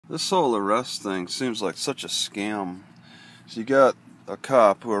This whole arrest thing seems like such a scam. So you got a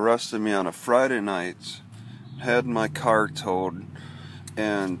cop who arrested me on a Friday night, had my car towed,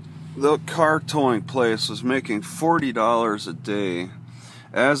 and the car towing place was making $40 a day.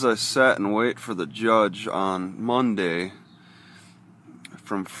 As I sat and wait for the judge on Monday,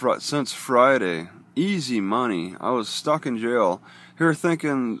 since Friday, easy money. I was stuck in jail. Here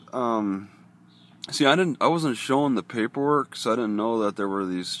thinking, see, I wasn't shown the paperwork, so I didn't know that there were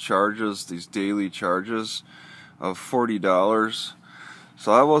these charges, these daily charges of $40.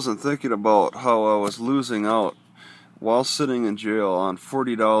 So I wasn't thinking about how I was losing out while sitting in jail on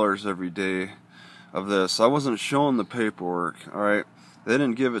 $40 every day of this. I wasn't shown the paperwork, alright? They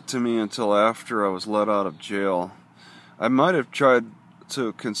didn't give it to me until after I was let out of jail. I might have tried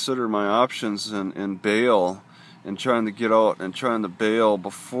to consider my options in bail and trying to get out and trying to bail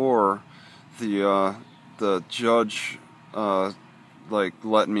before the judge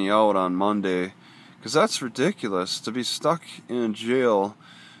let me out on Monday, because that's ridiculous to be stuck in jail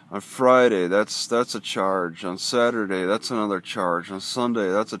on Friday. That's a charge. On Saturday, that's another charge. On Sunday,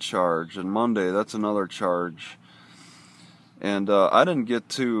 that's a charge. And Monday, that's another charge. And I didn't get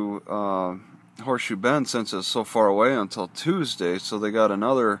to Horseshoe Bend, since it's so far away, until Tuesday, so they got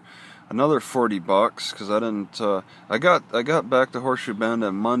another $40 because I didn't. I got back to Horseshoe Bend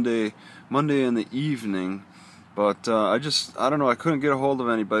on Monday in the evening, but I don't know. I couldn't get a hold of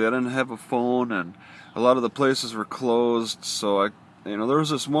anybody. I didn't have a phone, and a lot of the places were closed. So there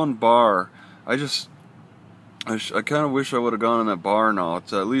was this one bar. I kind of wish I would have gone in that bar now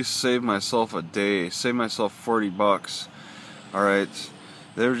to at least save myself a day, save myself $40. All right.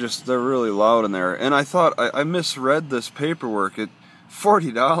 They're really loud in there, and I thought I misread this paperwork.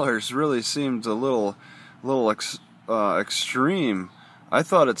 $40 really seemed a little extreme. I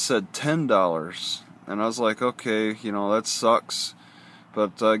thought it said $10, and I was like, okay, that sucks,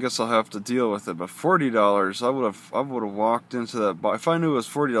 but I guess I'll have to deal with it. But $40, I would have walked into that bar. If I knew it was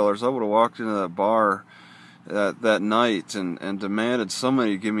 $40, I would have walked into that bar that night and demanded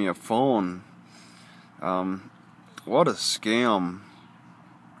somebody give me a phone. What a scam.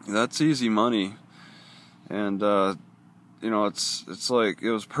 That's easy money, and it's like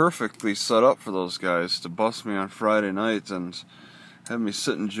it was perfectly set up for those guys to bust me on Friday night and have me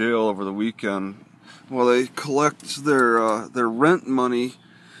sit in jail over the weekend while they collect their rent money.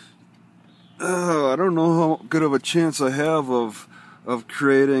 I don't know how good of a chance I have of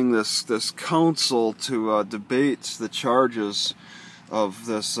creating this council to debate the charges of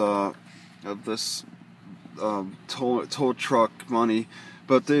this tow truck money.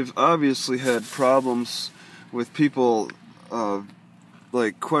 But they've obviously had problems with people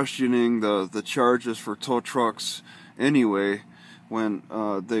questioning the charges for tow trucks anyway, when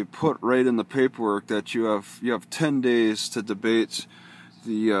they put right in the paperwork that you have 10 days to debate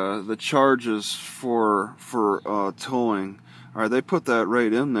the charges for towing. All right, they put that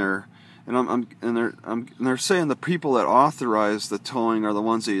right in there, and they're saying the people that authorize the towing are the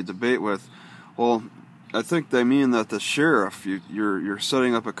ones that you debate with. Well, I think they mean that the sheriff, you're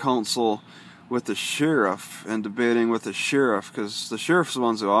setting up a council with the sheriff and debating with the sheriff, because the sheriff's the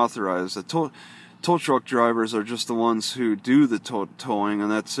ones who authorize. The tow truck drivers are just the ones who do the towing,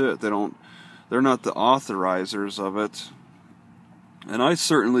 and that's it. They're not the authorizers of it. And I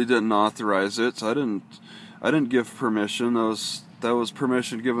certainly didn't authorize it. I didn't give permission. That was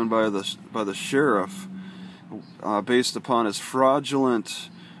permission given by the sheriff, based upon his fraudulent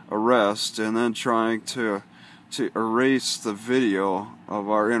arrest, and then trying to erase the video of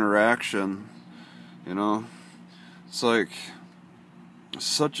our interaction. It's like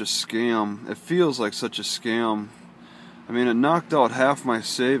such a scam. It feels like such a scam. I mean, it knocked out half my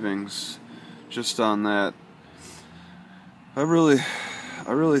savings just on that. I really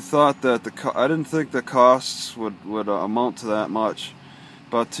thought that I didn't think the costs would amount to that much.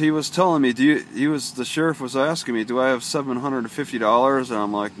 But he was telling me, the sheriff was asking me, do I have $750? And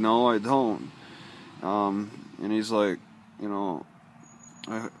I'm like, no, I don't. And he's like,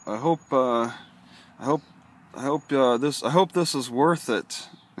 I hope this is worth it.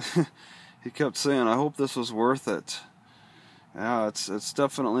 He kept saying, I hope this was worth it. Yeah, it's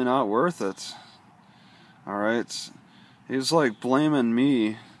definitely not worth it. All right. He was like blaming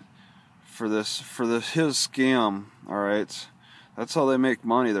me for his scam. All right. That's how they make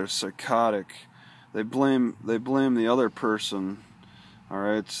money. They're psychotic. They blame the other person. All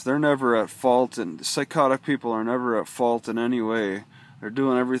right, they're never at fault, and psychotic people are never at fault in any way. They're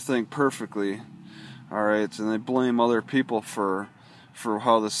doing everything perfectly. All right, and they blame other people for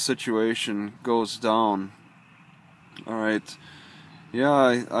how the situation goes down. All right.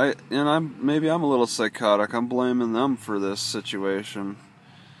 Yeah, maybe I'm a little psychotic. I'm blaming them for this situation.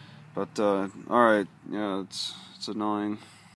 But alright, yeah, it's annoying.